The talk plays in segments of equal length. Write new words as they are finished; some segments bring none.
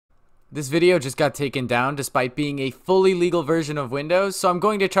This video just got taken down despite being a fully legal version of Windows, so I'm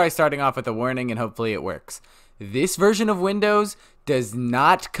going to try starting off with a warning and hopefully it works. This version of Windows does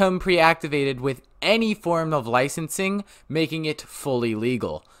not come pre-activated with any form of licensing, making it fully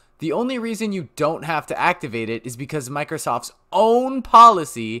legal. The only reason you don't have to activate it is because Microsoft's own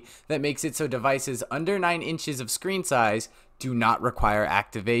policy that makes it so devices under 9 inches of screen size do not require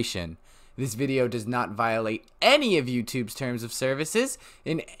activation. This video does not violate any of YouTube's terms of services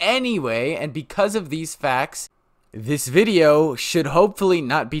in any way, and because of these facts, this video should hopefully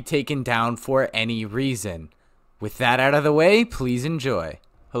not be taken down for any reason. With that out of the way, please enjoy.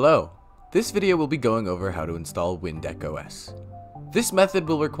 Hello, this video will be going over how to install WinDeckOS. This method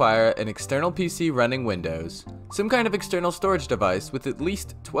will require an external PC running Windows, some kind of external storage device with at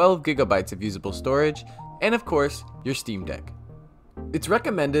least 12 gigabytes of usable storage, and of course, your Steam Deck. It's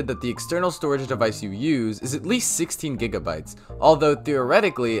recommended that the external storage device you use is at least 16 gigabytes, although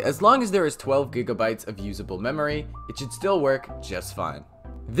theoretically, as long as there is 12 gigabytes of usable memory, it should still work just fine.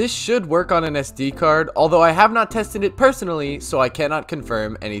 This should work on an SD card, although I have not tested it personally, so I cannot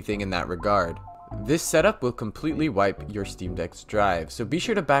confirm anything in that regard. This setup will completely wipe your Steam Deck's drive, so be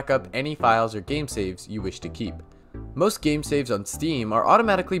sure to back up any files or game saves you wish to keep. Most game saves on Steam are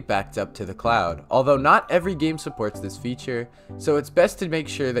automatically backed up to the cloud, although not every game supports this feature, so it's best to make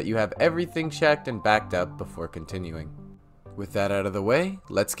sure that you have everything checked and backed up before continuing. With that out of the way,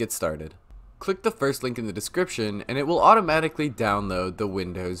 let's get started. Click the first link in the description and it will automatically download the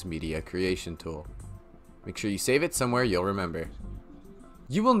Windows Media Creation tool. Make sure you save it somewhere you'll remember.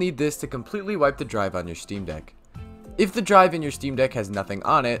 You will need this to completely wipe the drive on your Steam Deck. If the drive in your Steam Deck has nothing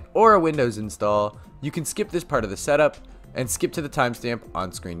on it, or a Windows install, you can skip this part of the setup and skip to the timestamp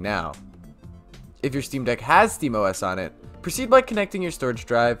on screen now. If your Steam Deck has SteamOS on it, proceed by connecting your storage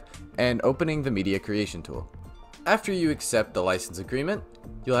drive and opening the Media Creation tool. After you accept the license agreement,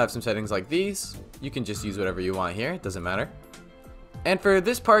 you'll have some settings like these. You can just use whatever you want here, it doesn't matter. And for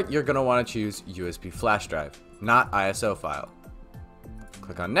this part, you're going to want to choose USB flash drive, not ISO file.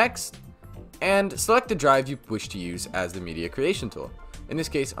 Click on Next, and select the drive you wish to use as the Media Creation tool. In this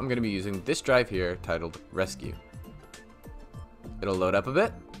case, I'm going to be using this drive here titled Rescue. It'll load up a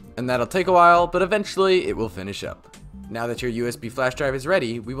bit, and that'll take a while, but eventually it will finish up. Now that your USB flash drive is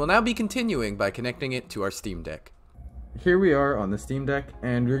ready, we will now be continuing by connecting it to our Steam Deck. Here we are on the Steam Deck,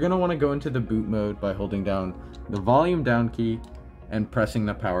 and you're going to want to go into the boot mode by holding down the volume down key and pressing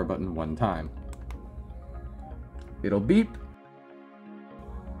the power button one time. It'll beep.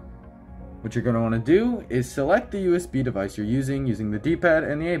 What you're going to want to do is select the USB device you're using the D-pad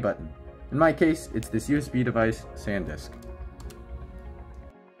and the A button. In my case, it's this USB device, SanDisk.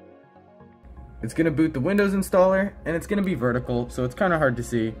 It's going to boot the Windows installer, and it's going to be vertical, so it's kind of hard to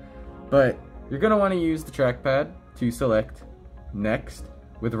see, but you're going to want to use the trackpad to select Next,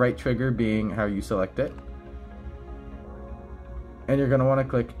 with right trigger being how you select it. And you're going to want to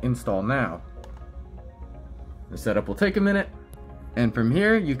click Install Now. The setup will take a minute. And from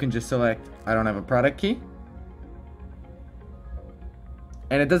here, you can just select, I don't have a product key.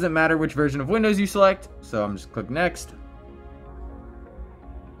 And it doesn't matter which version of Windows you select, so I'm just click Next.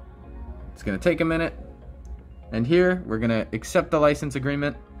 It's gonna take a minute. And here, we're gonna accept the license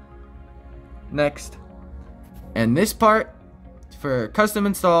agreement. Next. And this part, for custom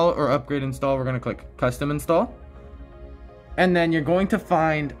install or upgrade install, we're gonna click Custom Install. And then you're going to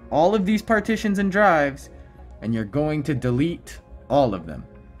find all of these partitions and drives, and you're going to delete all of them.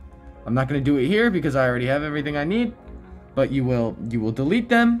 I'm not going to do it here because I already have everything I need, but you will delete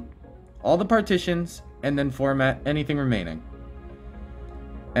them, all the partitions, and then format anything remaining.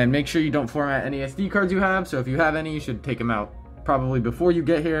 And make sure you don't format any SD cards you have, so if you have any, you should take them out probably before you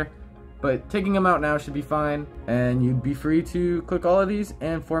get here, but taking them out now should be fine, and you'd be free to click all of these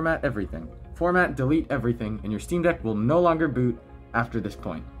and format everything. Format, delete everything, and your Steam Deck will no longer boot after this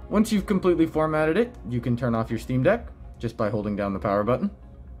point. Once you've completely formatted it, you can turn off your Steam Deck just by holding down the power button.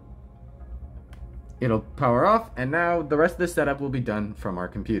 It'll power off, and now the rest of the setup will be done from our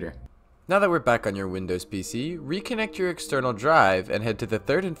computer. Now that we're back on your Windows PC, reconnect your external drive and head to the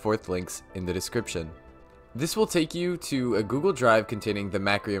third and fourth links in the description. This will take you to a Google Drive containing the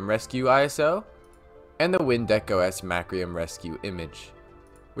Macrium Rescue ISO and the WinDeckOS Macrium Rescue image.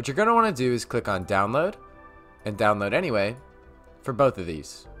 What you're going to want to do is click on Download and Download Anyway for both of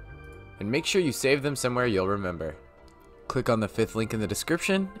these. And make sure you save them somewhere you'll remember. Click on the fifth link in the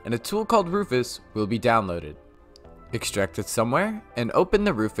description and a tool called Rufus will be downloaded. Extract it somewhere and open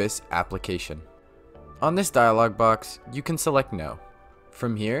the Rufus application. On this dialog box, you can select No.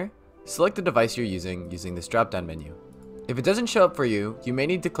 From here, select the device you're using this drop-down menu. If it doesn't show up for you, you may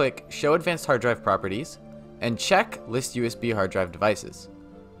need to click Show Advanced Hard Drive Properties and check List USB Hard Drive Devices.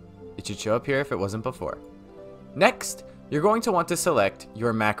 It should show up here if it wasn't before. Next, you're going to want to select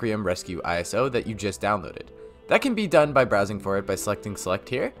your Macrium Rescue ISO that you just downloaded. That can be done by browsing for it by selecting Select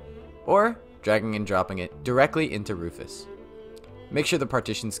here, or dragging and dropping it directly into Rufus. Make sure the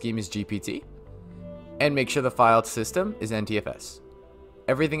partition scheme is GPT, and make sure the file system is NTFS.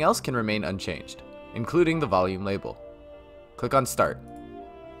 Everything else can remain unchanged, including the volume label. Click on Start.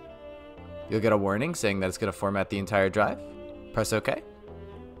 You'll get a warning saying that it's going to format the entire drive. Press OK.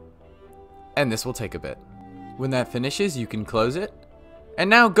 And this will take a bit. When that finishes, you can close it. And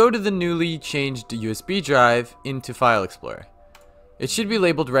now go to the newly changed USB drive into File Explorer. It should be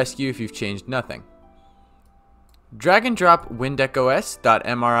labeled Rescue if you've changed nothing. Drag and drop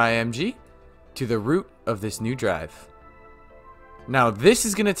WinDeckOS.MRIMG to the root of this new drive. Now this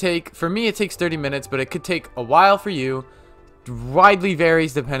is going to take, for me it takes 30 minutes, but it could take a while for you. Widely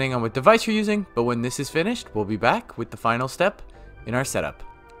varies depending on what device you're using, but when this is finished, we'll be back with the final step in our setup.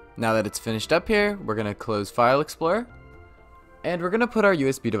 Now that it's finished up here, we're going to close File Explorer, and we're going to put our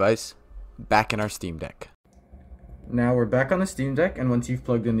USB device back in our Steam Deck. Now we're back on the Steam Deck, and once you've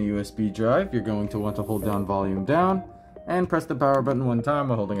plugged in the USB drive, you're going to want to hold down volume down and press the power button one time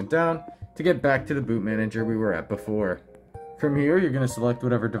while holding it down to get back to the boot manager we were at before. From here, you're going to select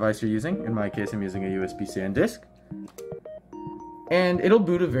whatever device you're using. In my case, I'm using a USB SanDisk. And it'll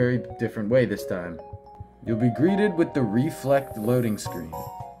boot a very different way this time. You'll be greeted with the Reflect loading screen.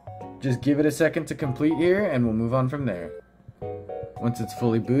 Just give it a second to complete here, and we'll move on from there. Once it's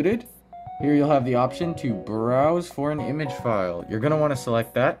fully booted, here you'll have the option to browse for an image file. You're going to want to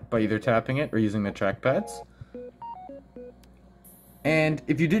select that by either tapping it or using the trackpads. And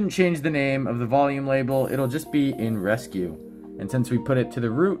if you didn't change the name of the volume label, it'll just be in Rescue. And since we put it to the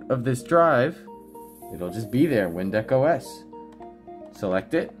root of this drive, it'll just be there, WinDeckOS.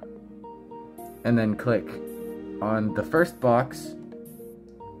 Select it, and then click on the first box,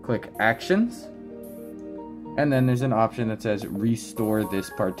 click Actions, and then there's an option that says Restore this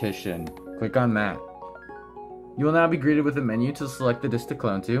partition. Click on that. You will now be greeted with a menu to select the disk to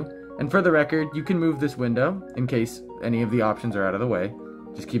clone to, and for the record, you can move this window in case any of the options are out of the way.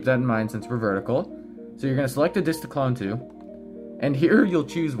 Just keep that in mind since we're vertical. So you're going to select a disk to clone to, and here you'll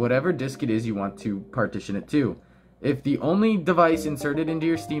choose whatever disk it is you want to partition it to. If the only device inserted into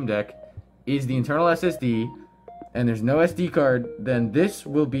your Steam Deck is the internal SSD, and there's no SD card, then this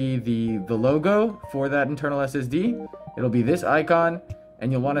will be the logo for that internal SSD. It'll be this icon,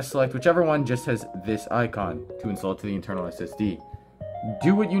 and you'll want to select whichever one just has this icon to install to the internal SSD.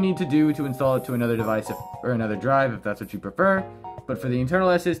 Do what you need to do to install it to another device or another drive if that's what you prefer, but for the internal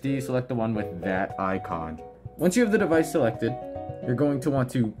SSD, select the one with that icon. Once you have the device selected, you're going to want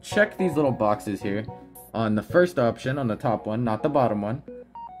to check these little boxes here on the first option, on the top one, not the bottom one.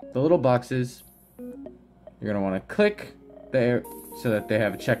 The little boxes, you're going to want to click there so that they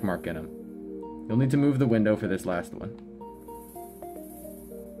have a check mark in them. You'll need to move the window for this last one.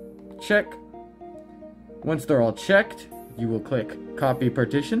 Check. Once they're all checked, you will click Copy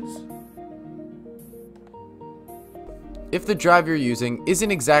Partitions. If the drive you're using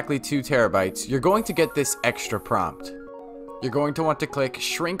isn't exactly 2 terabytes, you're going to get this extra prompt. You're going to want to click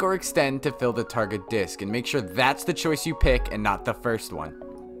Shrink or Extend to fill the target disk, and make sure that's the choice you pick and not the first one.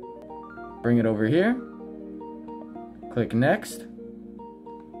 Bring it over here, click Next,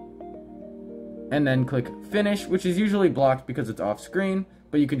 and then click Finish, which is usually blocked because it's off screen,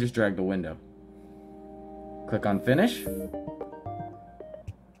 but you can just drag the window. Click on Finish,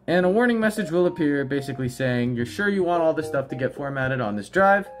 and a warning message will appear basically saying you're sure you want all this stuff to get formatted on this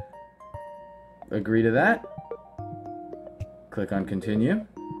drive. Agree to that. Click on Continue.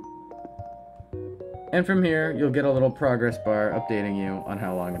 And from here, you'll get a little progress bar updating you on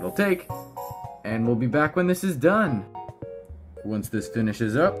how long it'll take. And we'll be back when this is done. Once this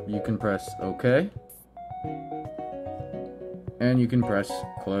finishes up, you can press OK. And you can press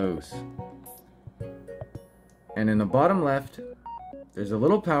Close. And in the bottom left, there's a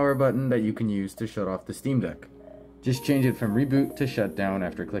little power button that you can use to shut off the Steam Deck. Just change it from Reboot to Shutdown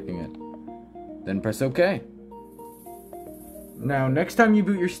after clicking it. Then press OK. Now, next time you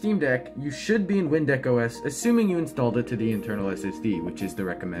boot your Steam Deck, you should be in WinDeckOS, assuming you installed it to the internal SSD, which is the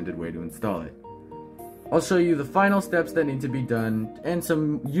recommended way to install it. I'll show you the final steps that need to be done, and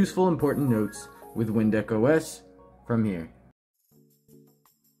some useful important notes with WinDeckOS from here.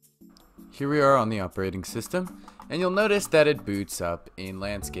 Here we are on the operating system, and you'll notice that it boots up in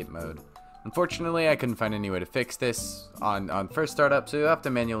landscape mode. Unfortunately, I couldn't find any way to fix this on first startup, so you'll have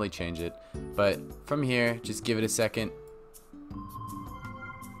to manually change it. But from here, just give it a second.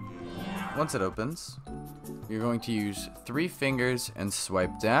 Once it opens, you're going to use 3 fingers and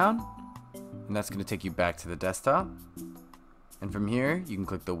swipe down, and that's going to take you back to the desktop. And from here, you can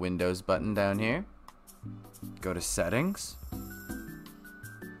click the Windows button down here. Go to Settings,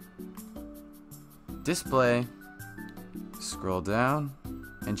 Display, scroll down,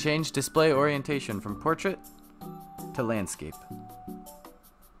 and change display orientation from portrait to landscape.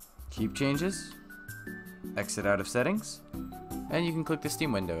 Keep changes, exit out of settings, and you can click the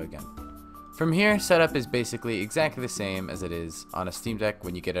Steam window again. From here, setup is basically exactly the same as it is on a Steam Deck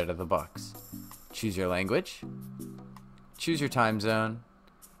when you get out of the box. Choose your language, choose your time zone,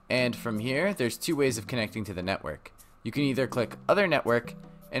 and from here, there's two ways of connecting to the network. You can either click Other Network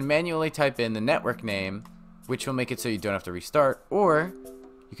and manually type in the network name, which will make it so you don't have to restart, or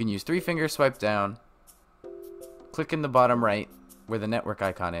you can use 3-finger swipe down, click in the bottom right where the network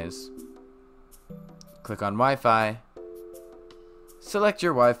icon is, click on Wi-Fi, select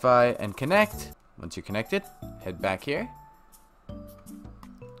your Wi-Fi and connect. Once you're connected, head back here,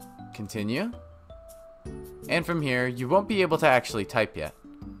 continue, and from here you won't be able to actually type yet.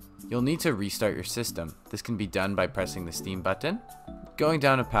 You'll need to restart your system. This can be done by pressing the Steam button, going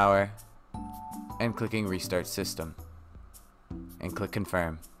down to Power, and clicking Restart System, and click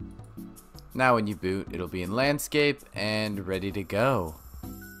Confirm. Now when you boot, it'll be in landscape and ready to go.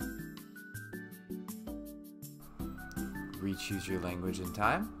 Re-choose your language and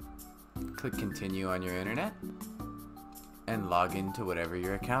time, click Continue on your internet, and log into whatever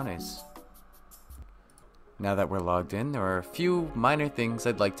your account is. Now that we're logged in, there are a few minor things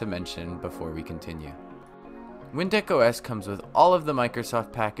I'd like to mention before we continue. WinDeckOS comes with all of the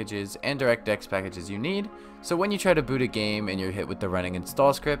Microsoft packages and DirectX packages you need, so when you try to boot a game and you're hit with the running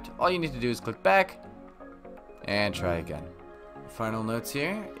install script, all you need to do is click back and try again. Final notes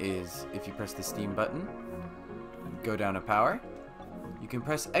here is if you press the Steam button, go down to Power, you can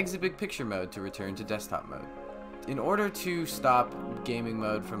press Exit Big Picture mode to return to desktop mode. In order to stop gaming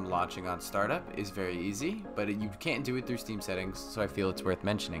mode from launching on startup is very easy, but you can't do it through Steam settings, so I feel it's worth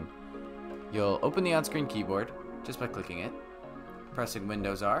mentioning. You'll open the on-screen keyboard just by clicking it, pressing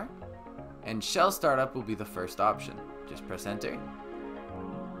Windows R, and shell startup will be the first option. Just press enter.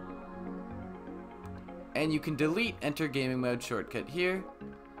 And you can delete enter gaming mode shortcut here,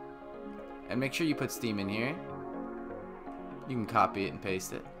 and make sure you put Steam in here. You can copy it and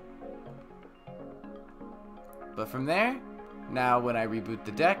paste it. But from there, now when I reboot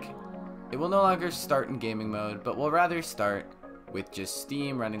the deck, it will no longer start in gaming mode, but will rather start with just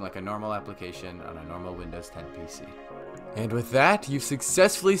Steam running like a normal application on a normal Windows 10 PC. And with that, you've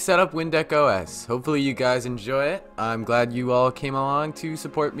successfully set up WinDeckOS. Hopefully you guys enjoy it. I'm glad you all came along to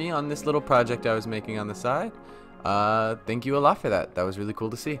support me on this little project I was making on the side. Thank you a lot for that. That was really cool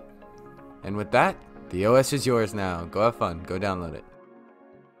to see. And with that, the OS is yours now. Go have fun. Go download it.